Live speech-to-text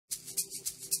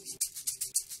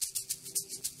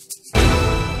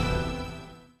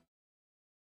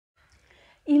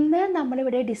ഇന്ന്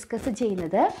നമ്മളിവിടെ ഡിസ്കസ്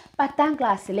ചെയ്യുന്നത് 10ാം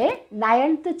ക്ലാസ്സിലെ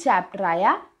 9th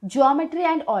ചാപ്റ്ററായ ജിയോമെട്രി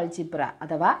ആൻഡ് ആൾജിബ്ര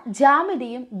അഥവാ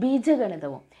ജ്യാമിതിയും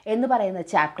ബീജഗണിതവും എന്ന് പറയുന്ന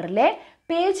ചാപ്റ്ററിലെ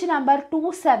പേജ് നമ്പർ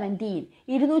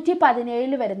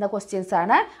 217 വരുന്ന ക്വസ്റ്റ്യൻസ്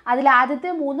ആണ്. അതിൽ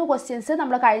ആദ്യത്തെ 3 ക്വസ്റ്റ്യൻസ്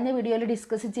നമ്മൾ കഴിഞ്ഞ വീഡിയോയിൽ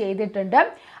ഡിസ്കസ് ചെയ്തിട്ടുണ്ട്.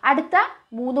 അടുത്ത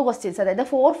 3 ക്വസ്റ്റ്യൻസ് അതായത്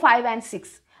 4, 5 and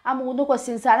 6 ആ 3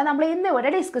 ക്വസ്റ്റ്യൻസ് ആണ് നമ്മൾ ഇന്ന്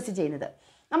ഇവിടെ ഡിസ്കസ് ചെയ്യുന്നത്.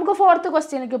 നമുക്ക് 4th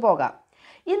ക്വസ്റ്റ്യനിലേക്ക് പോകാം.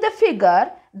 In the figure,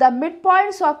 the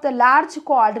midpoints of the large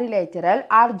quadrilateral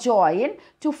are joined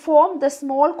to form the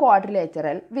small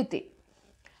quadrilateral with it.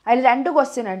 അതിൽ 2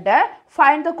 ക്വസ്റ്റ്യൻ ഉണ്ട്.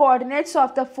 Find the coordinates of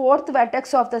the 4th vertex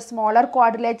of the smaller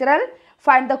quadrilateral.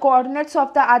 Find the coordinates of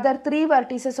the other 3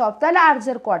 vertices of the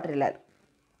larger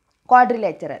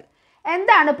quadrilateral.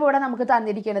 എന്താണ് ഇപ്പോൾ ഇവിടെ നമുക്ക്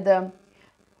തന്നിരിക്കുന്നത്?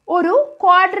 ഒരു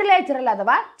quadrilateral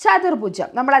അഥവാ ചതുർഭുജം.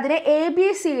 നമ്മൾ അതിനെ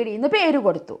ABCD എന്ന് പേര്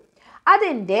കൊടുത്തു.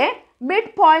 അതിൻ്റെ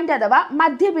മിഡ് പോയിന്റ് അഥവാ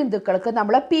മധ്യബിന്ദുക്കൾക്ക്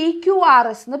നമ്മൾ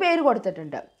PQRS എന്ന് പേര്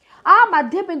കൊടുത്തിട്ടുണ്ട്. ആ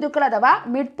മധ്യബിന്ദുക്കൾ അഥവാ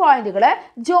മിഡ് പോയിന്റുകൾ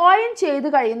ജോയിൻ ചെയ്ത്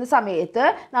കഴിയുന്ന സമയത്ത്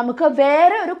നമുക്ക്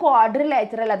വേറെ ഒരു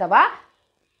ക്വാഡ്രിലേറ്ററൽ അഥവാ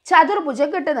ചതുർഭുജം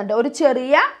കിട്ടുന്നുണ്ട്. ഒരു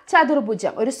ചെറിയ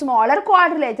ചതുർഭുജം, ഒരു സ്മോളർ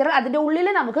ക്വാഡ്രിലേറ്ററൽ അതിൻ്റെ ഉള്ളിൽ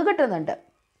നമുക്ക് കിട്ടുന്നുണ്ട്.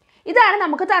 ഇതാണ്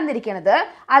നമുക്ക് തന്നിരിക്കുന്നത്.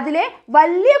 അതിലെ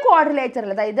വലിയ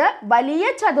ക്വാഡ്രിലേറ്ററൽ അതായത് വലിയ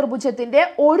ചതുർഭുജത്തിൻ്റെ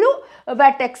ഒരു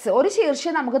വെർട്ടെക്സ്, ഒരു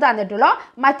ശീർഷം നമുക്ക് തന്നിട്ടുള്ളൂ.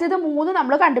 മറ്റേത് 3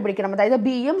 നമ്മൾ കണ്ടുപിടിക്കണം. അതായത്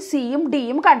Bയും Cയും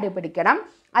Dയും കണ്ടുപിടിക്കണം.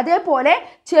 അതേപോലെ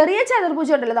ചെറിയ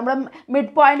ചതുർഭുജം ഉണ്ടല്ലോ, നമ്മൾ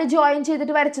മിഡ് പോയിന്റ് ജോയിൻ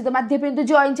ചെയ്തിട്ട് വരച്ചത്, മധ്യബിന്ദു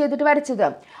ജോയിൻ ചെയ്തിട്ട് വരച്ചത്,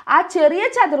 ആ ചെറിയ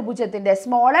ചതുർഭുജത്തിൻ്റെ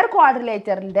സ്മോളർ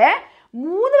ക്വാഡ്രിലേറ്ററിൻ്റെ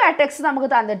 3 വെർട്ടെക്സ് നമുക്ക്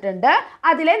തന്നിട്ടുണ്ട്.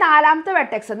 അതിലെ 4ാമത്തെ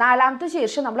വെർട്ടെക്സ്, 4ാമത്തെ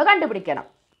ശീർഷം നമ്മൾ കണ്ടുപിടിക്കണം.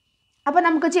 അപ്പം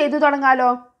നമുക്ക് ചെയ്തു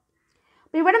തുടങ്ങാലോ.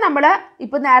 ഇവിടെ നമ്മൾ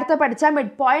ഇപ്പോൾ നേരത്തെ പഠിച്ച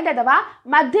മിഡ് പോയിന്റ് അഥവാ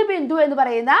മധ്യബിന്ദു എന്ന്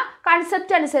പറയുന്ന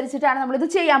കൺസെപ്റ്റ് അനുസരിച്ചിട്ടാണ് നമ്മളിത്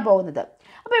ചെയ്യാൻ പോകുന്നത്.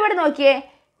 അപ്പോൾ ഇവിടെ നോക്കിയേ,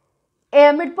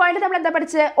 മിഡ് പോയിന്റ് നമ്മൾ എന്താ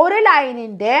പഠിച്ചത്? ഒരു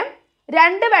ലൈനിൻ്റെ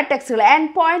 2 വെർട്ടെക്സുകൾ,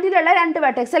 എൻഡ് പോയിന്റിലുള്ള 2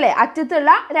 വെർട്ടെക്സ് അല്ലേ,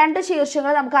 അറ്റത്തുള്ള 2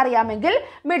 ശീർഷങ്ങൾ നമുക്ക് അറിയാമെങ്കിൽ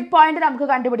മിഡ് പോയിന്റ് നമുക്ക്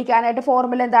കണ്ടുപിടിക്കാനായിട്ട്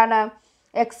ഫോർമുല എന്താണ്?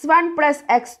 x1 +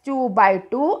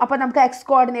 x2/2. അപ്പോൾ നമുക്ക് x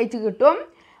കോർഡിനേറ്റ് കിട്ടും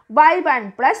y1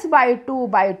 +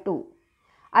 y2/2.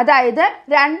 അതായത്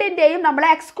രണ്ടിൻ്റെയും നമ്മൾ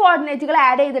എക്സ് കോർഡിനേറ്റുകൾ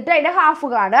ആഡ് ചെയ്തിട്ട് അതിൻ്റെ ഹാഫ്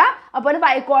കാണുക, അപ്പോൾ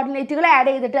വൈ കോർഡിനേറ്റുകൾ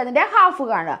ആഡ് ചെയ്തിട്ട് അതിൻ്റെ ഹാഫ്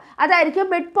കാണുക. അതായിരിക്കും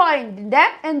മിഡ് പോയിന്റിൻ്റെ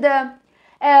എന്ത്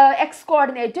എക്സ്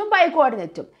കോർഡിനേറ്റും വൈ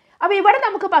കോർഡിനേറ്റും. അപ്പോൾ ഇവിടെ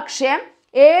നമുക്ക് പക്ഷേ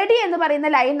AD എന്ന്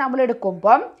പറയുന്ന ലൈൻ നമ്മൾ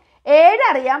എടുക്കുമ്പം Aയുടെ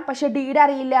അറിയാം, പക്ഷെ Dയുടെ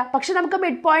അറിയില്ല. പക്ഷെ നമുക്ക്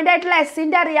മിഡ് പോയിന്റ് ആയിട്ടുള്ള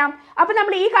എസിൻ്റെ അറിയാം. അപ്പോൾ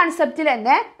നമ്മൾ ഈ കൺസെപ്റ്റിൽ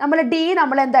തന്നെ നമ്മൾ D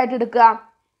നമ്മൾ എന്തായിട്ട് എടുക്കുക?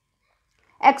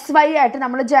 XY ആയിട്ട്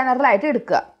നമ്മൾ ജനറൽ ആയിട്ട്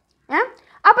എടുക്കുക.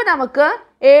 അപ്പോൾ നമുക്ക്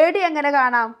AD എങ്ങനെ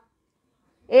കാണാം?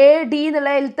 AD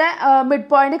എന്നുള്ളതിലത്തെ മിഡ്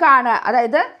പോയിന്റ് കാണുക.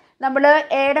 അതായത് നമ്മൾ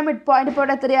എയുടെ മിഡ് പോയിന്റ് ഇപ്പോൾ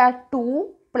ഇവിടെ എത്രയാണ്?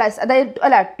 2+, അതായത്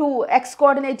 2 എക്സ്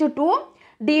കോർഡിനേറ്റ് 2,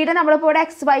 ഡിയുടെ നമ്മളിപ്പോൾ ഇവിടെ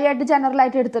XY ആയിട്ട് ജനറൽ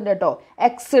ആയിട്ട് എടുത്തിട്ടുണ്ട് കേട്ടോ.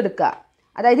 എക്സ് എടുക്കുക,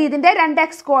 അതായത് ഇതിൻ്റെ 2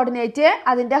 എക്സ് കോർഡിനേറ്റ്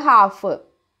അതിൻ്റെ ഹാഫ്.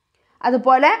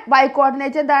 അതുപോലെ വൈ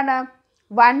കോർഡിനേറ്റ് എന്താണ്?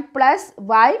 1 +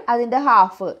 y അതിൻ്റെ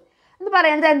ഹാഫ് എന്ന്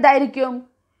പറയുന്നത് എന്തായിരിക്കും?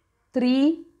 3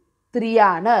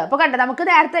 ആണ്. അപ്പോൾ കണ്ടോ, നമുക്ക്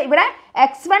നേരത്തെ ഇവിടെ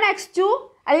x1 x2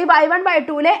 അല്ലെങ്കിൽ y1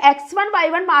 y2ലെ x1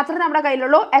 y1 മാത്രമേ നമ്മുടെ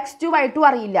കയ്യിലുള്ളൂ, x2 y2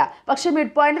 അറിയില്ല. പക്ഷെ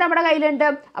മിഡ് പോയിന്റ് നമ്മുടെ കയ്യിലുണ്ട്.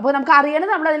 അപ്പോൾ നമുക്ക്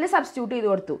അറിയണത് നമ്മൾ അതിൽ സബ്സ്റ്റിറ്റ്യൂട്ട് ചെയ്ത്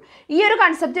കൊടുത്തു. ഈ ഒരു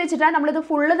കൺസെപ്റ്റ് വെച്ചിട്ടാണ് നമ്മളിത്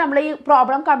ഫുള്ള് നമ്മൾ ഈ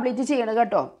പ്രോബ്ലം കംപ്ലീറ്റ് ചെയ്യണത്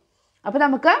കേട്ടോ. അപ്പോൾ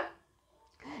നമുക്ക്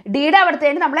ഡിയുടെ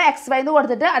അവിടത്തേന് നമ്മൾ XY എന്ന്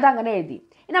കൊടുത്തിട്ട് അത് അങ്ങനെ എഴുതി.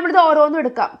 ഇനി നമ്മളിത് ഓരോന്നും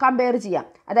എടുക്കാം, കമ്പയർ ചെയ്യാം.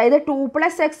 അതായത് 2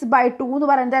 + x/2 എന്ന്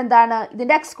പറയുന്നത് എന്താണ്?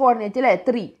 ഇതിൻ്റെ എക്സ് കോർഡിനേറ്റ് അല്ലേ,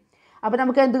 3. അപ്പോൾ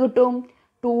നമുക്ക് എന്ത് കിട്ടും?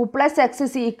 2 + x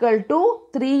 =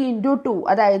 3 × 2,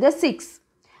 അതായത് 6.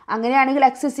 അങ്ങനെയാണെങ്കിൽ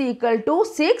x =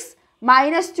 6 -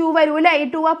 2 വരൂല്ലേ, ഈ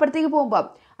 2 അപ്പുറത്തേക്ക് പോകുമ്പോൾ,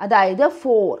 അതായത്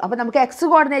 4. അപ്പോൾ നമുക്ക് എക്സ്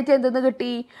കോർഡിനേറ്റ് എന്തെന്ന്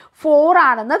കിട്ടി? 4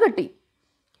 ആണെന്ന് കിട്ടി.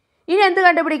 ഇനി എന്ത്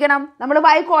കണ്ടുപിടിക്കണം? നമ്മൾ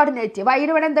വൈ കോർഡിനേറ്റ്,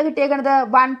 വൈയുടെ ഇവിടെ എന്താ കിട്ടിയേക്കണത്?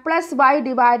 1 +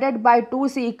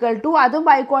 y/2 = അതും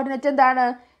വൈ കോർഡിനേറ്റ് എന്താണ്?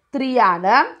 3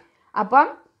 ആണ്. അപ്പം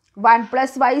 1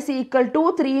 + y =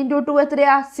 3 × 2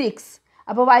 എത്രയാ? 6.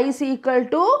 അപ്പോൾ y =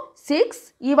 6.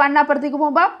 ഈ 1 അപ്പുറത്തേക്ക്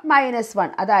പോകുമ്പോൾ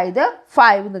 -1, അതായത്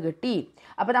 5 എന്ന് കിട്ടി.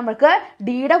 അപ്പോൾ നമുക്ക്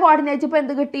ഡിയുടെ കോർഡിനേറ്റ് ഇപ്പോൾ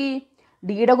എന്ത് കിട്ടി?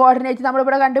 ഡിയുടെ കോർഡിനേറ്റ്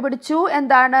നമ്മളിവിടെ കണ്ടുപിടിച്ചു.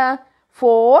 എന്താണ്?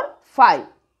 4, 5.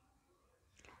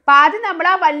 അപ്പോൾ ആദ്യം നമ്മൾ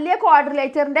ആ വലിയ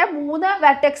ക്വാഡ്രിലേറ്ററിൻ്റെ 3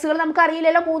 വെർട്ടെക്സുകൾ നമുക്ക്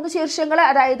അറിയില്ലല്ലോ, 3 ശീർഷങ്ങൾ.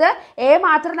 അതായത് A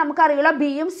മാത്രം നമുക്ക് അറിയുള്ളൂ,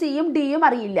 Bയും Cയും Dയും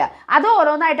അറിയില്ല. അത്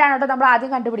ഓരോന്നായിട്ടാണ് കേട്ടോ നമ്മൾ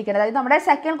ആദ്യം കണ്ടുപിടിക്കുന്നത്. അതായത് നമ്മുടെ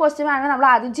സെക്കൻഡ് ക്വസ്റ്റ്യൻ ആണ് നമ്മൾ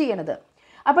ആദ്യം ചെയ്യണത്.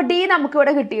 അപ്പോൾ D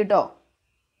നമുക്കിവിടെ കിട്ടി കേട്ടോ.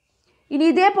 ഇനി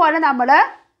ഇതേപോലെ നമ്മൾ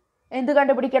എന്ത്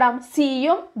കണ്ടുപിടിക്കണം?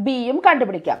 സിയും ബിയും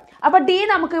കണ്ടുപിടിക്കാം. അപ്പോൾ D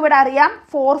നമുക്ക് ഇവിടെ അറിയാം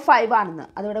 4, 5 ആണെന്ന്,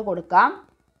 അതിവിടെ കൊടുക്കാം.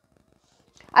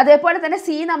 അതേപോലെ തന്നെ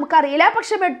സി നമുക്കറിയില്ല,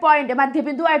 പക്ഷെ മിഡ് പോയിന്റ്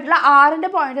മധ്യബിന്ദു ആയിട്ടുള്ള 6ന്റെ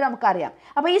പോയിന്റ് നമുക്കറിയാം.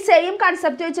 അപ്പോൾ ഈ സെയിം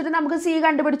കൺസെപ്റ്റ് വെച്ചിട്ട് നമുക്ക് സി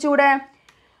കണ്ടുപിടിച്ചൂടെ?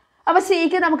 അപ്പോൾ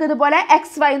സിക്ക് നമുക്ക് ഇതുപോലെ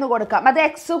XY എന്ന് കൊടുക്കാം. അത്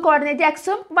എക്സ് കോർഡിനേറ്റ്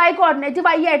എക്സും വൈ കോർഡിനേറ്റ്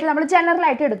വൈ ആയിട്ട് നമ്മൾ ജനറൽ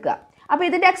ആയിട്ട് എടുക്കുക. അപ്പോൾ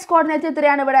ഇതിൻ്റെ എക്സ് കോർഡിനേറ്റ്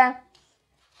എത്രയാണ്? ഇവിടെ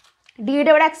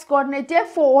ഡിയുടെ ഇവിടെ എക്സ് കോർഡിനേറ്റ്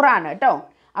 4 ആണ് കേട്ടോ.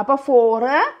 അപ്പോൾ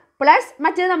 4 പ്ലസ്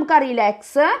മറ്റേത് നമുക്കറിയില്ല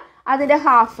എക്സ്, അതിൻ്റെ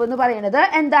ഹാഫ് എന്ന് പറയുന്നത്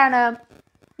എന്താണ്,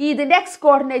 ഇതിൻ്റെ എക്സ്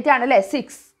കോർഡിനേറ്റ് ആണ് അല്ലേ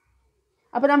 6.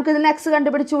 അപ്പോൾ നമുക്ക് ഇതിൽ X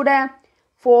കണ്ടുപിടിച്ചൂടെ.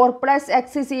 4 plus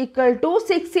X is equal to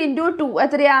 6 into 2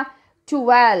 എത്രയാ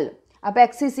 12. അപ്പോൾ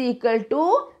എക്സ് ഇസ് ഈക്വൽ ടു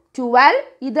 12,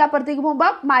 ഇത് അപ്പുറത്തേക്ക്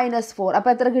പോകുമ്പോൾ -4.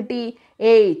 അപ്പോൾ എത്ര കിട്ടി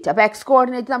 8. അപ്പോൾ എക്സ്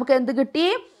കോർഡിനേറ്റ് നമുക്ക് എന്ത് കിട്ടി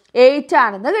 8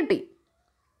 ആണെന്ന് കിട്ടി.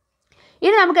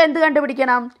 ഇനി നമുക്ക് എന്ത്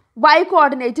കണ്ടുപിടിക്കണം, വൈ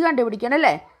കോർഡിനേറ്റ് കണ്ടുപിടിക്കണം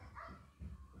അല്ലേ.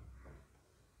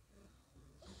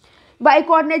 വൈ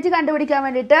കോർഡിനേറ്റ് കണ്ടുപിടിക്കാൻ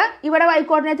വേണ്ടിയിട്ട് ഇവിടെ വൈ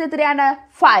കോർഡിനേറ്റ് എത്രയാണ്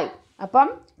 5. അപ്പം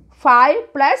 5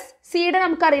 പ്ലസ് സിയുടെ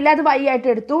നമുക്കറിയില്ല, അത് വൈ ആയിട്ട്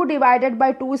എടുത്തു, divided by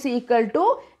 2 is equal to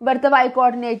ഇവിടുത്തെ വൈ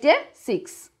കോർഡിനേറ്റ്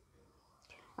 6.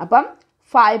 അപ്പം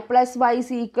 5 plus Y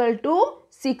is equal to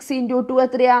 6 into 2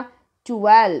 എത്രയാ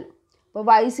 12. അപ്പോൾ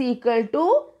Y is equal to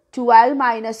 12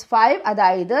 minus 5,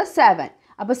 അതായത് 7.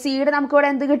 അപ്പോൾ സിയുടെ നമുക്കിവിടെ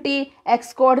എന്ത് കിട്ടി,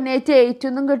 എക്സ് കോർഡിനേറ്റ് 8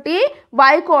 എന്നും കിട്ടി,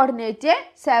 വൈ കോർഡിനേറ്റ്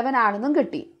 7 ആണെന്നും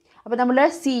കിട്ടി. അപ്പോൾ നമ്മൾ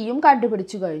സിയും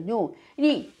കണ്ടുപിടിച്ചു കഴിഞ്ഞു.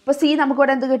 ഇനി ഇപ്പോൾ സി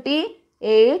നമുക്കിവിടെ എന്ത് കിട്ടി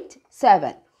 8,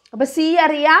 7. അപ്പോൾ സി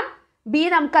അറിയാം, ബി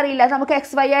നമുക്കറിയില്ല, നമുക്ക്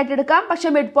എക്സ് വൈ ആയിട്ട് എടുക്കാം. പക്ഷേ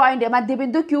മിഡ് പോയിന്റ്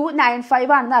മധ്യബിന്ദു Q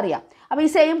 95 ആണെന്ന് അറിയാം. അപ്പോൾ ഈ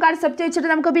സെയിം കൺസെപ്റ്റ് വെച്ചിട്ട്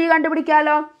നമുക്ക് ബി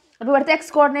കണ്ടുപിടിക്കാമല്ലോ. അപ്പോൾ ഇവിടുത്തെ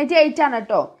എക്സ് കോർഡിനേറ്റ് 8 ആണ്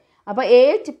കേട്ടോ. അപ്പോൾ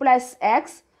 8 plus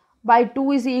X by 2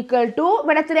 is equal to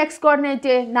ഇവിടെ എത്ര എക്സ്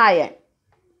കോർഡിനേറ്റ് 9.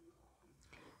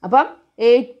 അപ്പം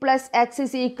 8 plus X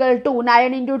is equal to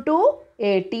 9 into 2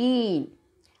 18.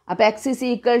 അപ്പോൾ X is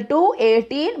equal to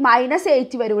 18 minus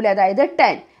 8 വരൂലേ, അതായത്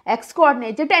 10. എക്സ്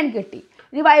കോർഡിനേറ്റ് 10 കിട്ടി.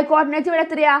 ഇനി വൈ കോർഡിനേറ്റ് ഇവിടെ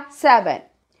എത്രയാ 7.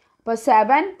 അപ്പോൾ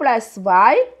 7 plus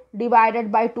Y divided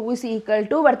by 2 is equal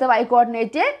to ഇവിടുത്തെ വൈ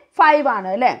കോർഡിനേറ്റ് 5 ആണ്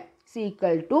അല്ലേ, is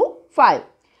equal to 5.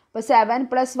 അപ്പോൾ 7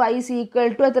 plus Y is equal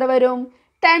to എത്ര വരും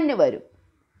 10 വരും.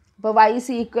 അപ്പോൾ y is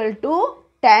equal to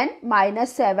 10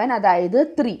 minus 7, അതായത്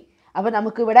 3. അപ്പോൾ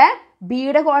നമുക്കിവിടെ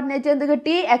ബിയുടെ കോർഡിനേറ്റ് എന്ത്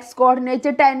കിട്ടി, എക്സ്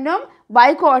കോർഡിനേറ്റ് 10ഉം വൈ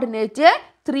കോർഡിനേറ്റ്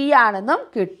 3 ആണെന്നും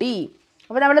കിട്ടി.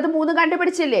 അപ്പോൾ നമ്മളത് 3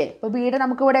 കണ്ടുപിടിച്ചില്ലേ. അപ്പോൾ ബിയുടെ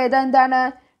നമുക്കിവിടെ എന്താണ്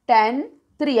 10,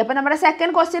 3. അപ്പോൾ നമ്മുടെ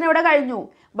സെക്കൻഡ് ക്വസ്റ്റ്യൻ ഇവിടെ കഴിഞ്ഞു.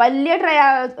 വലിയ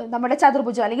നമ്മുടെ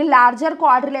ചതുർഭുജം അല്ലെങ്കിൽ ലാർജർ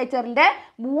ക്വാഡ്രിലേറ്ററിൻ്റെ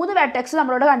 3 വെർട്ടെക്സ്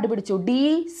നമ്മളിവിടെ കണ്ടുപിടിച്ചു, ഡി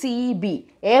സി ബി.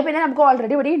 എ പിന്നെ നമുക്ക്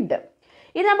ഓൾറെഡി ഇവിടെ ഉണ്ട്.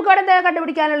 ഇനി നമുക്കിവിടെ എന്താ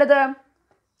കണ്ടുപിടിക്കാനുള്ളത്,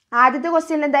 ആദ്യത്തെ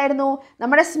ക്വസ്റ്റ്യനിൽ എന്തായിരുന്നു,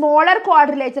 നമ്മുടെ സ്മോളർ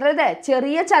ക്വാഡ്രിലേറ്റർ അല്ലേ,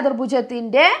 ചെറിയ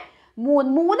ചതുർഭുജത്തിൻ്റെ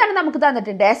 3 നമുക്ക്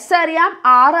തന്നിട്ടുണ്ട്. എസ് അറിയാം,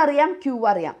 ആർ അറിയാം, ക്യൂ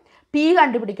അറിയാം. പി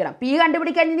കണ്ടുപിടിക്കണം. പി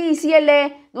കണ്ടുപിടിക്കാൻ ഇനി ഈസി അല്ലേ.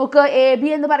 നമുക്ക് എ ബി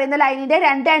എന്ന് പറയുന്ന ലൈനിൻ്റെ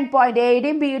 2 എൻഡ് പോയിന്റ്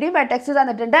എയുടെയും ബിയുടെയും വെർട്ടെക്സ്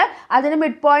തന്നിട്ടുണ്ട്. അതിന്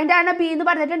മിഡ് പോയിന്റ് ആണ് പി എന്ന്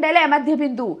പറഞ്ഞിട്ടുണ്ട് അല്ലേ,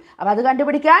 മധ്യബിന്ദു. അപ്പോൾ അത്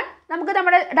കണ്ടുപിടിക്കാൻ നമുക്ക്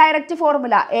നമ്മുടെ ഡയറക്റ്റ്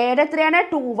ഫോർമുല, എയുടെ എത്രയാണ്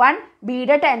 2, 1,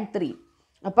 ബിയുടെ 10, 3.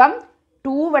 അപ്പം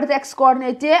 2 ഇവിടുത്തെ എക്സ്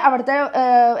കോർഡിനേറ്റ്, അവിടുത്തെ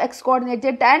X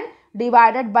coordinate 10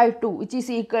 divided by 2 which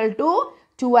is equal to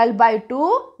 12 by 2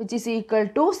 which is equal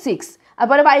to 6.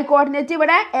 അതുപോലെ വൈ കോർഡിനേറ്റ്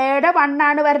ഇവിടെ എയുടെ 1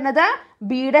 ആണ് വരുന്നത്,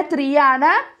 ബിയുടെ 3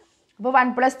 ആണ്. അപ്പോൾ 1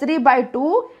 plus 3 by 2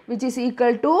 which is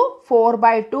equal to 4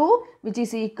 by 2 which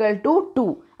is equal to 2.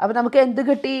 അപ്പോൾ നമുക്ക് എന്ത്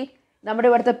കിട്ടി, നമ്മുടെ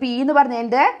ഇവിടുത്തെ പി എന്ന്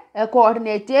പറഞ്ഞതിൻ്റെ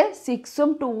കോർഡിനേറ്റ്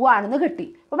 6ഉം 2 ആണെന്ന് കിട്ടി.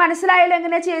 അപ്പോൾ മനസ്സിലായല്ലോ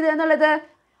എങ്ങനെയാണ് ചെയ്തതെന്നുള്ളത്.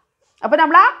 അപ്പോൾ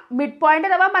നമ്മൾ ആ മിഡ് പോയിന്റ്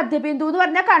അഥവാ മധ്യബിന്ദു എന്ന്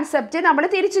പറഞ്ഞ കൺസെപ്റ്റ് നമ്മൾ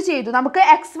തിരിച്ചു ചെയ്തു. നമുക്ക്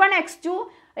x1 x2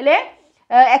 അല്ലേ,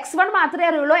 x1 മാത്രമേ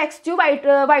അറിയുള്ളൂ, x2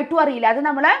 y2 അറിയില്ല. അത്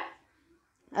നമ്മൾ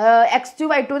x2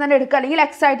 y2 തന്നെ എടുക്കുക, അല്ലെങ്കിൽ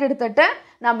എക്സ് ആയിട്ട് എടുത്തിട്ട്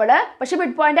നമ്മൾ, പക്ഷേ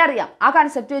മിഡ് പോയിന്റ് അറിയാം, ആ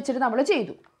കൺസെപ്റ്റ് വെച്ചിട്ട് നമ്മൾ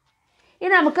ചെയ്തു.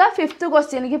 ഇനി നമുക്ക് 5th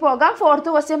ക്വസ്റ്റ്യനിലേക്ക് പോകാം. 4th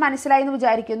ക്വസ്റ്റ്യൻ മനസ്സിലായി എന്ന്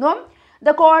വിചാരിക്കുന്നു.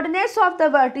 The coordinates of the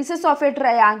vertices of A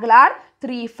triangle are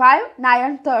 3, 5,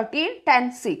 9, 13, 10,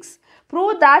 6.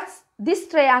 Prove that this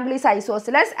triangle is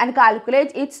isosceles and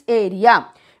calculate it's area.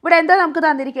 ഇവിടെ എന്താ നമുക്ക്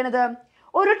തന്നിരിക്കുന്നത്,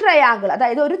 ഒരു ട്രയാങ്കിൾ,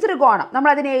 അതായത് ഒരു ത്രികോണം, നമ്മൾ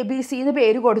അതിന് എ ബി സി എന്ന്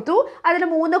പേര് കൊടുത്തു. അതിന്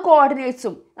 3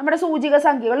 കോർഡിനേറ്റ്സും നമ്മുടെ സൂചിക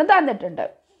സംഖ്യകളും തന്നിട്ടുണ്ട്.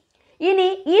 ഇനി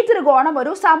ഈ ത്രികോണം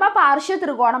ഒരു സമപാർശ്വ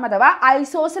ത്രികോണം അഥവാ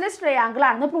ഐസോസെലസ് ട്രയാങ്കിൾ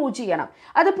ആണെന്ന് പ്രൂവ് ചെയ്യണം.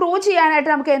 അത് പ്രൂവ് ചെയ്യാനായിട്ട്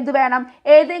നമുക്ക് എന്ത് വേണം,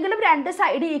 ഏതെങ്കിലും 2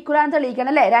 സൈഡ് ഈക്വൽ ആണെന്ന്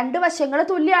തെളിയിക്കണം അല്ലേ, 2 വശങ്ങൾ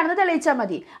തുല്യമാണെന്ന് തെളിയിച്ചാൽ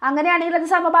മതി. അങ്ങനെയാണെങ്കിൽ അത്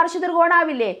സമപാർശ്വ ത്രികോണം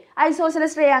ആവില്ലേ,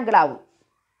 ഐസോസെലസ് ട്രയാങ്കിൾ ആവും.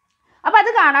 അപ്പോൾ അത്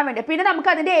കാണാൻ വേണ്ടി പിന്നെ നമുക്ക്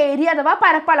അതിൻ്റെ ഏരിയ അഥവാ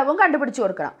പരപ്പളവും കണ്ടുപിടിച്ചു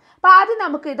കൊടുക്കണം. അപ്പോൾ ആദ്യം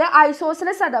നമുക്ക് ഇത്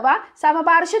ഐസോസെലസ് അഥവാ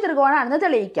സമപാർശ്വ ത്രികോണമാണെന്ന്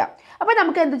തെളിയിക്കാം. അപ്പോൾ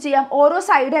നമുക്ക് എന്ത് ചെയ്യാം, ഓരോ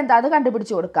സൈഡ് എന്താണെന്ന്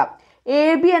കണ്ടുപിടിച്ചു കൊടുക്കാം. എ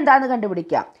ബി എന്താണെന്ന്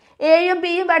കണ്ടുപിടിക്കാം. എയും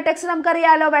ബിയും വെർട്ടെക്സ്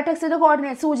നമുക്കറിയാലോ, വെർട്ടെക്സിൻ്റെ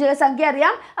കോർഡിനേറ്റ് സൂചക സംഖ്യ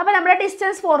അറിയാം. അപ്പോൾ നമ്മുടെ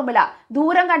ഡിസ്റ്റൻസ് ഫോർമുല,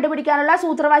 ദൂരം കണ്ടുപിടിക്കാനുള്ള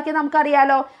സൂത്രവാക്യം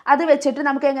നമുക്കറിയാലോ. അത് വെച്ചിട്ട്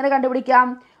നമുക്ക് എങ്ങനെ കണ്ടുപിടിക്കാം,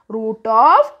 root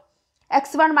of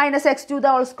x1 minus x2 the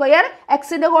whole square.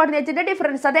 എക്സിൻ്റെ കോർഡിനേറ്റിൻ്റെ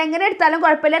ഡിഫറൻസ് അത് എങ്ങനെ എടുത്താലും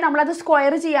കുഴപ്പമില്ല, നമ്മളത്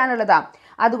സ്ക്വയർ ചെയ്യാനുള്ളതാണ്.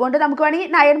 അതുകൊണ്ട് നമുക്ക് വേണമെങ്കിൽ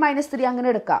 9 മൈനസ് 3 അങ്ങനെ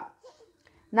എടുക്കാം.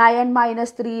 9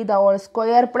 minus 3 the whole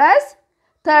square plus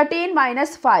 13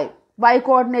 minus 5 Y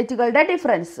കോർഡിനേറ്റുകളുടെ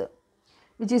difference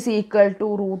which is equal to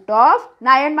root of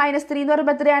 9 minus 3 എന്ന്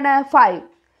പറയുമ്പോൾ എത്രയാണ് 5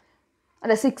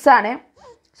 അല്ല 6 ആണ്,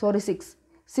 സോറി 6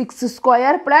 6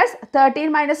 സ്ക്വയർ പ്ലസ് 13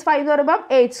 മൈനസ് 5 എന്ന് പറയുമ്പോൾ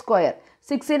 8 സ്ക്വയർ.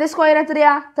 6ന്റെ സ്ക്വയർ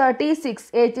എത്രയാ 36,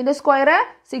 8ന്റെ സ്ക്വയർ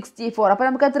 64. അപ്പോൾ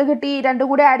നമുക്ക് എത്ര കിട്ടി? രണ്ടും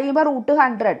കൂടി ആഡ് ചെയ്യുമ്പോൾ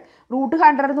 √100.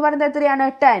 √100 എന്ന് പറയുന്നത് എത്രയാണ്?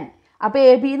 10. അപ്പോൾ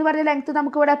എ ബി എന്ന് പറഞ്ഞ ലെങ്ത്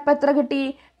നമുക്ക് ഇവിടെ എപ്പോൾ എത്ര കിട്ടി?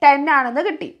 10 ആണെന്ന്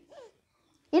കിട്ടി.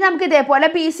 ഇനി നമുക്ക് ഇതേപോലെ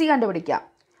പി സി കണ്ടുപിടിക്കാം.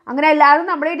 അങ്ങനെ എല്ലാവരും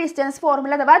നമ്മൾ ഈ ഡിസ്റ്റൻസ്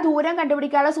ഫോർമുല അഥവാ ദൂരം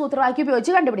കണ്ടുപിടിക്കാനുള്ള സൂത്രവാക്യം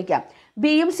ഉപയോഗിച്ച് കണ്ടുപിടിക്കാം.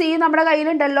 ബിയും സിയും നമ്മുടെ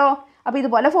കയ്യിലുണ്ടല്ലോ. അപ്പോൾ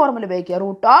ഇതുപോലെ ഫോർമുല ഉപയോഗിക്കുക.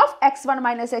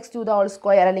 √(x1 -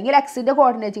 x2) അല്ലെങ്കിൽ എക്സിൻ്റെ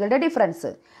കോർഡിനേറ്റുകളുടെ ഡിഫറൻസ്.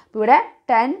 അപ്പോൾ ഇവിടെ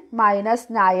 10 -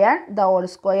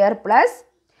 9 പ്ലസ്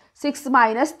 6 -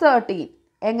 13.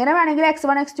 എങ്ങനെ വേണമെങ്കിൽ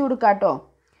x1 x2 എടുക്കാം കേട്ടോ.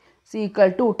 =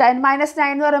 10 - 9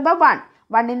 എന്ന് പറയുമ്പോൾ 1.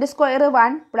 1ന്റെ സ്ക്വയർ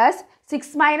 1 പ്ലസ്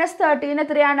 6 - 13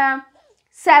 എത്രയാണ്?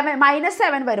 7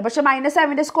 -7 വരും. പക്ഷെ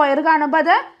 -7ന്റെ സ്ക്വയർ കാണുമ്പോൾ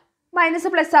അത് മൈനസ്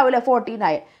പ്ലസ് ആവില്ല, 14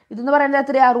 ആയി. ഇതെന്ന് പറയുന്നത്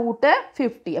എത്രയാണ്?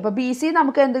 √50. അപ്പോൾ ബി സി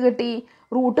നമുക്ക് എന്ത് കിട്ടി?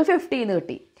 √50 എന്ന്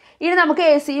കിട്ടി. ഇനി നമുക്ക്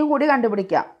എ സിയും കൂടി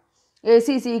കണ്ടുപിടിക്കാം. എ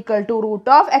സി =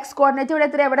 √(x) കോർഡിനേറ്റ് ഇവിടെ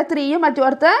എത്രയാണ്? ഇവിടെ 3യും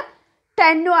മറ്റോർത്ത്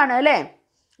 10ഉം ആണ് അല്ലേ?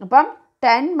 അപ്പം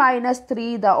 10 -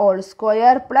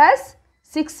 3 plus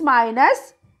 6 -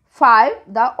 5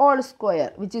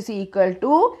 which is equal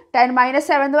to 10 -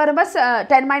 7 എന്ന് പറയുമ്പോൾ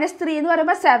 10 - 3 എന്ന്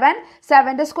പറയുമ്പോൾ 7.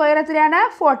 7ന്റെ സ്ക്വയർ എത്രയാണ്?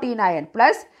 49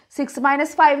 പ്ലസ് 6 -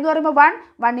 5 എന്ന് പറയുമ്പോൾ 1.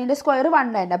 1ന്റെ സ്ക്വയർ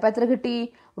 1 അപ്പോൾ എത്ര കിട്ടി?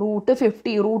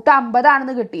 √50. √50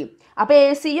 ആണെന്ന് കിട്ടി. അപ്പോൾ എ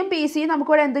സിയും ബി സിയും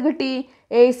നമുക്കിവിടെ എന്ത് കിട്ടി?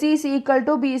 എ സി =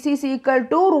 ബി സി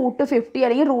 = √50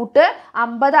 അല്ലെങ്കിൽ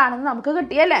 √50 ആണെന്ന് നമുക്ക്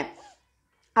കിട്ടിയല്ലേ?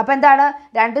 അപ്പോൾ എന്താണ്?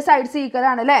 രണ്ട് സൈഡ്സ് ഈക്വൽ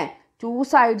ആണ് അല്ലേ? 2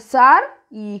 sides are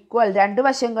equal. രണ്ട്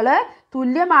വശങ്ങൾ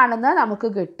തുല്യമാണെന്ന് നമുക്ക്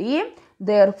കിട്ടി.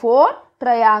 Therefore,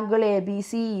 triangle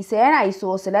ABC is an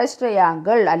isosceles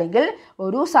triangle അല്ലെങ്കിൽ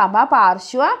ഒരു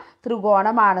സമപാർശ്വ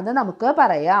ത്രികോണമാണെന്ന് നമുക്ക്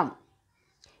പറയാം.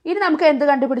 ഇനി നമുക്ക് എന്ത്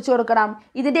കണ്ടുപിടിച്ചു കൊടുക്കണം?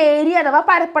 ഇതിൻ്റെ ഏരിയ അഥവാ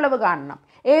പരപ്പളവ് കാണണം.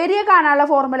 ഏരിയ കാണാനുള്ള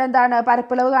ഫോർമുല എന്താണ്?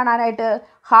 പരപ്പളവ് കാണാനായിട്ട്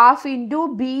 ½ ×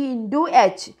 b ×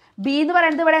 h. ബി എന്ന്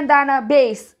പറയുന്നത് ഇവിടെ എന്താണ്?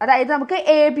 ബേസ്. അതായത് നമുക്ക്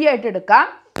എ ബി ആയിട്ട് എടുക്കാം.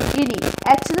 ഇനി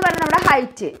എച്ച് എന്ന് പറയുന്നത് നമ്മുടെ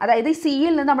ഹൈറ്റ്. അതായത്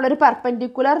സിയിൽ നിന്ന് നമ്മളൊരു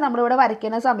പെർപെൻഡിക്കുലർ നമ്മളിവിടെ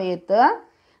വരയ്ക്കുന്ന സമയത്ത്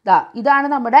ഇതാണ്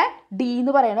നമ്മുടെ ഡി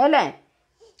എന്ന് പറയുന്നത് അല്ലേ?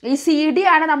 ഈ സി ഡി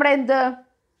ആണ് നമ്മുടെ എന്ത്?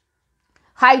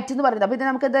 ഹൈറ്റ് എന്ന് പറയുന്നത്. അപ്പോൾ ഇത്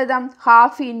നമുക്ക് എന്ത് എഴുതാം?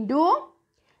 ½ ×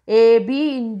 എ ബി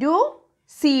 ×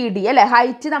 സി ഡി അല്ലേ?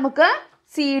 ഹൈറ്റ് നമുക്ക്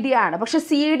സി ഡി ആണ്. പക്ഷെ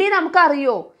സി ഡി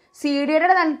നമുക്കറിയോ? സി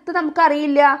ഡിയുടെ ലെങ്ത്ത്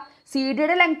നമുക്കറിയില്ല. സി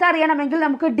ഡിയുടെ ലെങ്ത്ത് അറിയണമെങ്കിൽ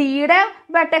നമുക്ക് ഡിയുടെ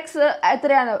വെർട്ടെക്സ്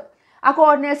എത്രയാണ്, ആ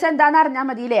കോർഡിനേറ്റ്സ് എന്താണെന്ന് അറിഞ്ഞാൽ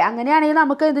മതിയില്ലേ? അങ്ങനെയാണെങ്കിൽ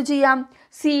നമുക്ക് എന്ത് ചെയ്യാം?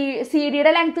 സി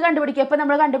ഡിയുടെ ലെങ്ത്ത് കണ്ടുപിടിക്കുക. ഇപ്പോൾ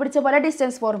നമ്മൾ കണ്ടുപിടിച്ച പോലെ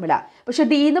ഡിസ്റ്റൻസ് ഫോർമുല. പക്ഷെ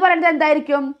ഡി എന്ന് പറയുന്നത്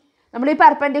എന്തായിരിക്കും? നമ്മൾ ഈ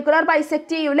പെർപെൻഡിക്കുലർ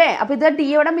ബൈസെക്റ്റ് ചെയ്യൂലേ? അപ്പോൾ ഇത്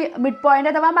ഡിയുടെ മിഡ് പോയിന്റ്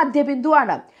അഥവാ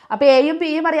മധ്യബിന്ദുവാണ്. അപ്പോൾ എയും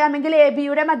പിയും അറിയാമെങ്കിൽ എ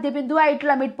ബിയുടെ മധ്യബിന്ദു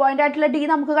ആയിട്ടുള്ള മിഡ് പോയിന്റ് ആയിട്ടുള്ള ഡി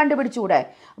നമുക്ക് കണ്ടുപിടിച്ചുകൂടെ?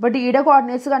 അപ്പോൾ ഡിയുടെ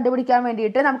കോർഡിനേറ്റ്സ് കണ്ടുപിടിക്കാൻ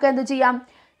വേണ്ടിയിട്ട് നമുക്ക് എന്ത് ചെയ്യാം?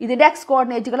 ഇതിൻ്റെ എക്സ്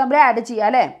കോർഡിനേറ്റുകൾ നമ്മൾ ആഡ് ചെയ്യാം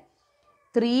അല്ലേ?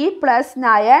 3 +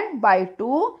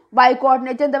 9/2. വൈ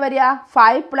കോർഡിനേറ്റ് എന്താ വരിക?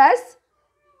 5 +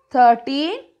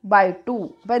 13/2.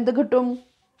 അപ്പോൾ എന്ത് കിട്ടും?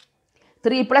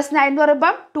 3 + 9 എന്ന്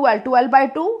പറയുമ്പോൾ 12.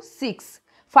 12/2 6.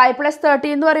 5 +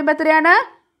 13 എന്ന് പറയുമ്പോൾ എത്രയാണ്?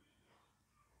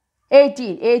 18.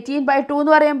 18/2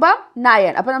 എന്ന് പറയുമ്പോൾ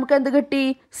 9. അപ്പോൾ നമുക്ക് എന്ത് കിട്ടി?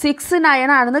 6 9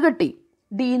 ആണെന്ന് കിട്ടി.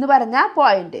 ഡി എന്ന് പറഞ്ഞ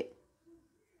പോയിന്റ്.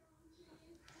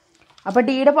 അപ്പോൾ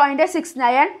ഡിയുടെ പോയിന്റ് 6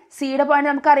 9. സിയുടെ പോയിന്റ്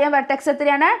നമുക്കറിയാം വെർട്ടെക്സ്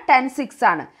എത്രയാണ്? 10 6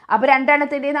 ആണ്. അപ്പോൾ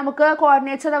രണ്ടെണ്ണത്തിൻ്റെയും നമുക്ക്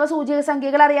കോർഡിനേറ്റ്സ് അഥവാ സൂചക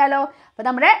സംഖ്യകൾ അറിയാലോ. അപ്പോൾ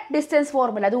നമ്മുടെ ഡിസ്റ്റൻസ്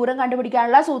ഫോർമുല ദൂരം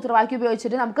കണ്ടുപിടിക്കാനുള്ള സൂത്രവാക്യം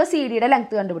ഉപയോഗിച്ചിട്ട് നമുക്ക് സി ഡിയുടെ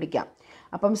ലെങ്ത് കണ്ടുപിടിക്കാം.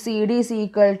 അപ്പം സി ഡി =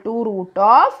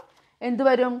 എന്ത്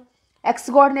വരും?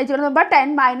 എക്സ് കോർഡിനേറ്റുകൾ എന്ന് പറയുമ്പോൾ 10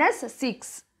 - 6.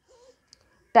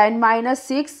 10 -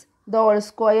 6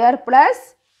 പ്ലസ്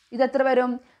ഇതെത്ര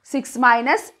വരും? 6 -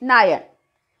 9.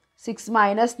 6 -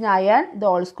 9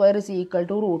 is equal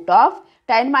to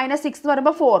 √10 - 6 എന്ന്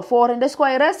പറയുമ്പോൾ 4. 4ന്റെ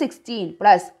സ്ക്വയർ 16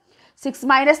 പ്ലസ് 6 -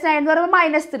 9 എന്ന് പറയുമ്പോൾ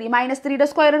 -3. -3യുടെ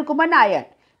സ്ക്വയർ എടുക്കുമ്പോൾ 9.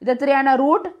 ഇതെത്രയാണ്?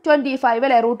 √25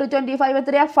 അല്ലേ? √25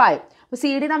 എത്രയാണ്? 5. അപ്പോൾ സി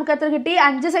ഡി നമുക്ക് എത്ര കിട്ടി?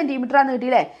 5 സെൻറ്റിമീറ്റർ ആണ്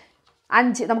കിട്ടിയില്ലേ?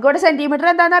 5. നമുക്കിവിടെ സെൻറ്റിമീറ്റർ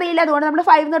എന്താണെന്ന് അറിയില്ല, അതുകൊണ്ട് നമ്മൾ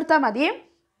 5 നിർത്താൽ മതി.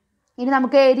 ഇനി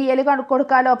നമുക്ക് ഏരിയയിൽ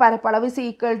കൊടുക്കാമല്ലോ. പരപ്പളവ് =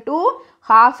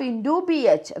 ½ ×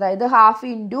 BH. അതായത് ½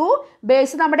 ×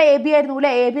 ബേസ് നമ്മുടെ എ ബി ആയിരുന്നു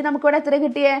അല്ലേ? എ ബി നമുക്കിവിടെ എത്ര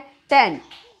കിട്ടിയേ? 10.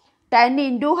 10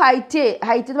 × ഹൈറ്റ്.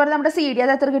 ഹൈറ്റ് എന്ന് പറയുന്നത് നമ്മുടെ സി ഡി.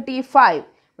 അത് എത്ര കിട്ടി? 5.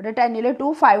 ഇവിടെ 10ൽ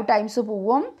 2 5 ടൈംസ്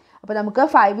പോവും. അപ്പോൾ നമുക്ക്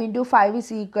 5 × 5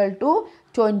 =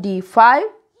 25.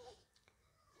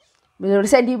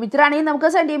 സെൻറ്റിമീറ്റർ ആണെങ്കിൽ നമുക്ക്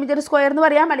സെൻറ്റിമീറ്റർ സ്ക്വയർ എന്ന്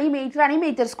പറയാം, അല്ലെങ്കിൽ മീറ്റർ ആണെങ്കിൽ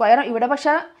മീറ്റർ സ്ക്വയർ. ഇവിടെ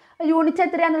പക്ഷേ യൂണിറ്റ്സ്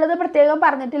എത്രയാണെന്നുള്ളത് പ്രത്യേകം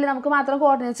പറഞ്ഞിട്ടില്ല, നമുക്ക് മാത്രം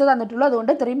കോർഡിനേറ്റ്സ് തന്നിട്ടുള്ളൂ.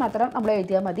 അതുകൊണ്ട് ഇത്രയും മാത്രം നമ്മൾ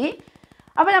എഴുതിയാൽ മതി.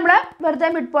 അപ്പോൾ നമ്മൾ വെറുതെ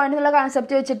മിഡ് പോയിന്റ് എന്നുള്ള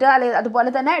കൺസെപ്റ്റ് വെച്ചിട്ട് അല്ലെങ്കിൽ അതുപോലെ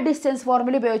തന്നെ ഡിസ്റ്റൻസ്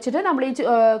ഫോർമുല ഉപയോഗിച്ചിട്ട് നമ്മൾ ഈ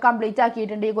കംപ്ലീറ്റ്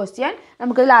ആക്കിയിട്ടുണ്ട് ഈ ക്വസ്റ്റ്യൻ.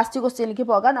 നമുക്ക് ലാസ്റ്റ് ക്വസ്റ്റ്യനിലേക്ക്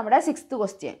പോകാം. നമ്മുടെ 6th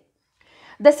question.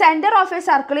 The center of a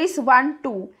circle is 1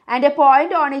 2 and a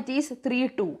point on it is 3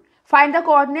 2. Find the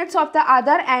coordinates of the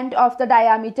other end of the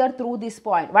diameter through this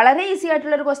point. വളരെ ഈസി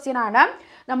ആയിട്ടുള്ളൊരു question ആണ്.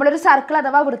 നമ്മളൊരു circle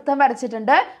അഥവാ വൃത്തം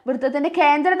വരച്ചിട്ടുണ്ട്. വൃത്തത്തിൻ്റെ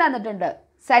കേന്ദ്രം തന്നിട്ടുണ്ട്.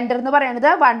 സെൻറ്റർ എന്ന് പറയുന്നത്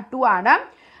 1, 2 ആണ്.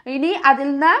 ഇനി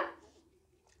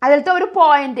അതിലത്തെ ഒരു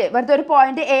പോയിന്റ്, വെറുതെ ഒരു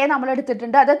പോയിന്റ് എ നമ്മൾ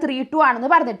എടുത്തിട്ടുണ്ട്. അത് 3, 2 ആണെന്ന്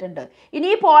പറഞ്ഞിട്ടുണ്ട്. ഇനി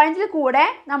ഈ പോയിന്റിൽ കൂടെ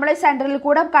നമ്മൾ സെൻറ്ററിൽ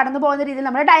കൂടെ കടന്നു പോകുന്ന രീതിയിൽ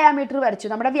നമ്മൾ ഡയാമീറ്റർ വരച്ചു.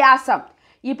 നമ്മുടെ വ്യാസം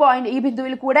ഈ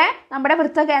ബിന്ദുവിൽ കൂടെ നമ്മുടെ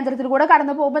വൃത്ത കേന്ദ്രത്തിൽ കൂടെ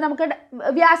കടന്നു പോകുമ്പോൾ നമുക്ക്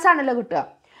വ്യാസമാണല്ലോ കിട്ടുക.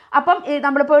 അപ്പം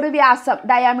നമ്മളിപ്പോൾ ഒരു വ്യാസം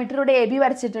ഡയാമീറ്ററോടെ AB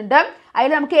വരച്ചിട്ടുണ്ട്.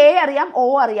 അതിൽ നമുക്ക് A അറിയാം, O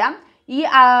അറിയാം. ഈ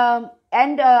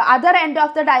other end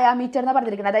of the diameter എന്ന്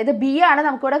പറഞ്ഞിരിക്കുന്നത്, അതായത് B ആണ്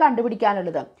നമുക്കിവിടെ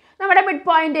കണ്ടുപിടിക്കാനുള്ളത്. നമ്മുടെ മിഡ്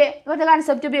പോയിന്റ് ഒരു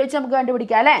കൺസെപ്റ്റ് ഉപയോഗിച്ച് നമുക്ക്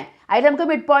കണ്ടുപിടിക്കാം അല്ലേ. അതിൽ നമുക്ക്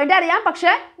മിഡ് പോയിന്റ് അറിയാം,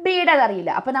 പക്ഷേ ബിയുടെ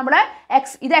അതറിയില്ല. അപ്പം നമ്മൾ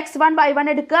ഇത് x1 y1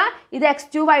 എടുക്കുക, ഇത്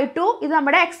x2 y2, ഇത്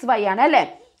നമ്മുടെ xy ആണ് അല്ലേ.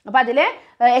 അപ്പം അതിൽ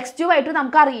x2 y2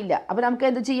 നമുക്ക് അറിയില്ല. അപ്പം നമുക്ക്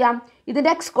എന്ത് ചെയ്യാം,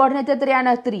 ഇതിൻ്റെ x കോർഡിനേറ്റ്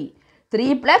എത്രയാണ്?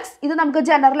 3 പ്ലസ് ഇത് നമുക്ക്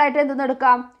ജനറൽ ആയിട്ട് എന്തെന്ന്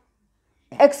എടുക്കാം,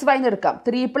 xy എന്ന് എടുക്കാം.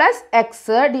 3 പ്ലസ് x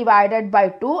ഡിവൈഡഡ് ബൈ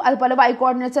 2. അതുപോലെ y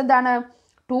കോർഡിനേറ്റ്സ് എന്താണ്?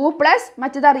 2 പ്ലസ്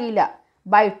മറ്റത് അറിയില്ല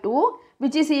by 2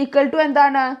 which is equal to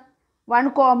എന്താണ്? 1,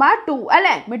 2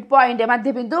 അല്ലേ. മിഡ് പോയിന്റ്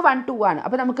മധ്യബിന്ദു 1, 2 ആണ്.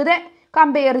 അപ്പോൾ നമുക്കിത്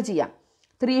കമ്പയർ ചെയ്യാം.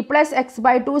 3 plus X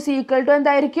by 2 is equal to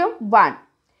എന്തായിരിക്കും? 1.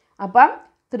 അപ്പം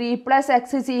 3 plus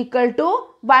X is equal to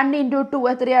 1 into 2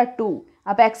 എത്രയാണ്? 2.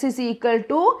 അപ്പോൾ X is equal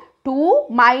to 2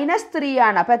 minus 3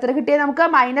 ആണ്. അപ്പോൾ എത്ര കിട്ടിയത് നമുക്ക്?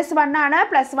 -1 ആണ്,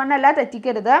 +1 അല്ല,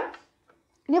 തെറ്റിക്കരുത്.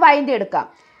 ഇനി വൈൻ്റെ എടുക്കാം.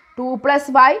 2 plus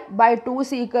Y by 2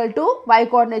 is equal to y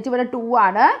coordinate ഇവിടെ 2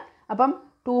 ആണ്. അപ്പം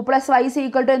 2 plus Y is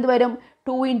equal to എന്ത് വരും?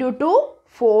 2 into 2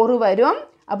 4 വരും.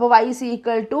 അപ്പോൾ y is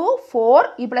equal to 4.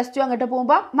 ഈ +2 അങ്ങോട്ട്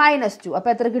പോകുമ്പോൾ -2.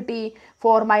 അപ്പോൾ എത്ര കിട്ടി?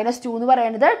 4 - 2 എന്ന്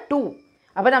പറയുന്നത് 2.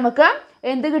 അപ്പോൾ നമുക്ക്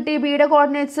എന്ത് കിട്ടി? ബിയുടെ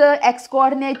കോർഡിനേറ്റ്സ് x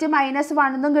കോർഡിനേറ്റ്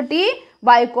 -1 എന്നും കിട്ടി,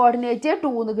 y കോർഡിനേറ്റ്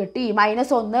 2 എന്ന് കിട്ടി,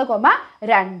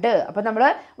 -1,2. അപ്പോൾ നമ്മൾ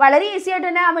വളരെ ഈസി ആയിട്ട്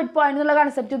തന്നെ ആ മിഡ് പോയിന്റ് എന്നുള്ള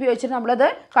കൺസെപ്റ്റ് ഉപയോഗിച്ചിട്ട് നമ്മളത്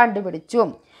കണ്ടുപിടിച്ചു.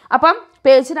 അപ്പം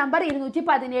പേജ് നമ്പർ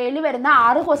 217 വരുന്ന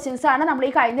 6 ക്വസ്റ്റ്യൻസ് ആണ് നമ്മൾ ഈ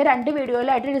കഴിഞ്ഞ 2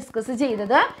 വീഡിയോയിലായിട്ട് ഡിസ്കസ്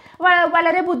ചെയ്തത്.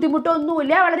 വളരെ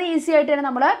ബുദ്ധിമുട്ടൊന്നുമില്ല, വളരെ ഈസി ആയിട്ട് തന്നെ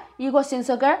നമ്മൾ ഈ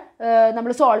ക്വസ്റ്റ്യൻസൊക്കെ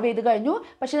നമ്മൾ സോൾവ് ചെയ്ത് കഴിഞ്ഞു.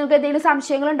 പക്ഷേ നിങ്ങൾക്ക് എന്തെങ്കിലും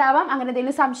സംശയങ്ങളുണ്ടാവാം. അങ്ങനെ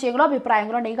എന്തെങ്കിലും സംശയങ്ങളോ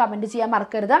അഭിപ്രായങ്ങളോ ഉണ്ടെങ്കിൽ കമൻറ്റ് ചെയ്യാൻ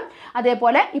മറക്കരുത്.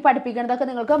 അതേപോലെ ഈ പഠിപ്പിക്കുന്നതൊക്കെ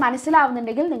നിങ്ങൾക്ക്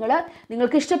മനസ്സിലാവുന്നുണ്ടെങ്കിൽ,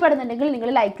 നിങ്ങൾക്ക് ഇഷ്ടപ്പെടുന്നുണ്ടെങ്കിൽ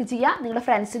നിങ്ങൾ ലൈക്ക് ചെയ്യുക, നിങ്ങളുടെ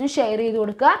ഫ്രണ്ട്സിന് ഷെയർ ചെയ്ത്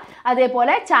കൊടുക്കുക.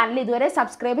 അതേപോലെ ചാനൽ ഇതുവരെ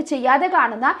സബ്സ്ക്രൈബ് ചെയ്യാതെ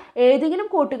കാണുന്ന ഏതെങ്കിലും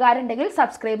കൂട്ടുകാരുണ്ടെങ്കിൽ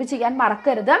സബ്സ്ക്രൈബ് ചെയ്യാൻ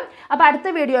മറക്കരുത്. അപ്പോൾ അടുത്ത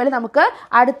വീഡിയോയിൽ നമുക്ക്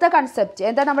അടുത്ത കൺസെപ്റ്റ്,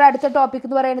 എന്താ നമ്മുടെ അടുത്ത ടോപ്പിക്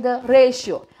എന്ന് പറയുന്നത്?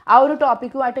 റേഷ്യോ. ആ ഒരു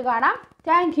ടോപ്പിക്കുമായിട്ട് കാണാം.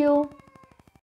 Thank you.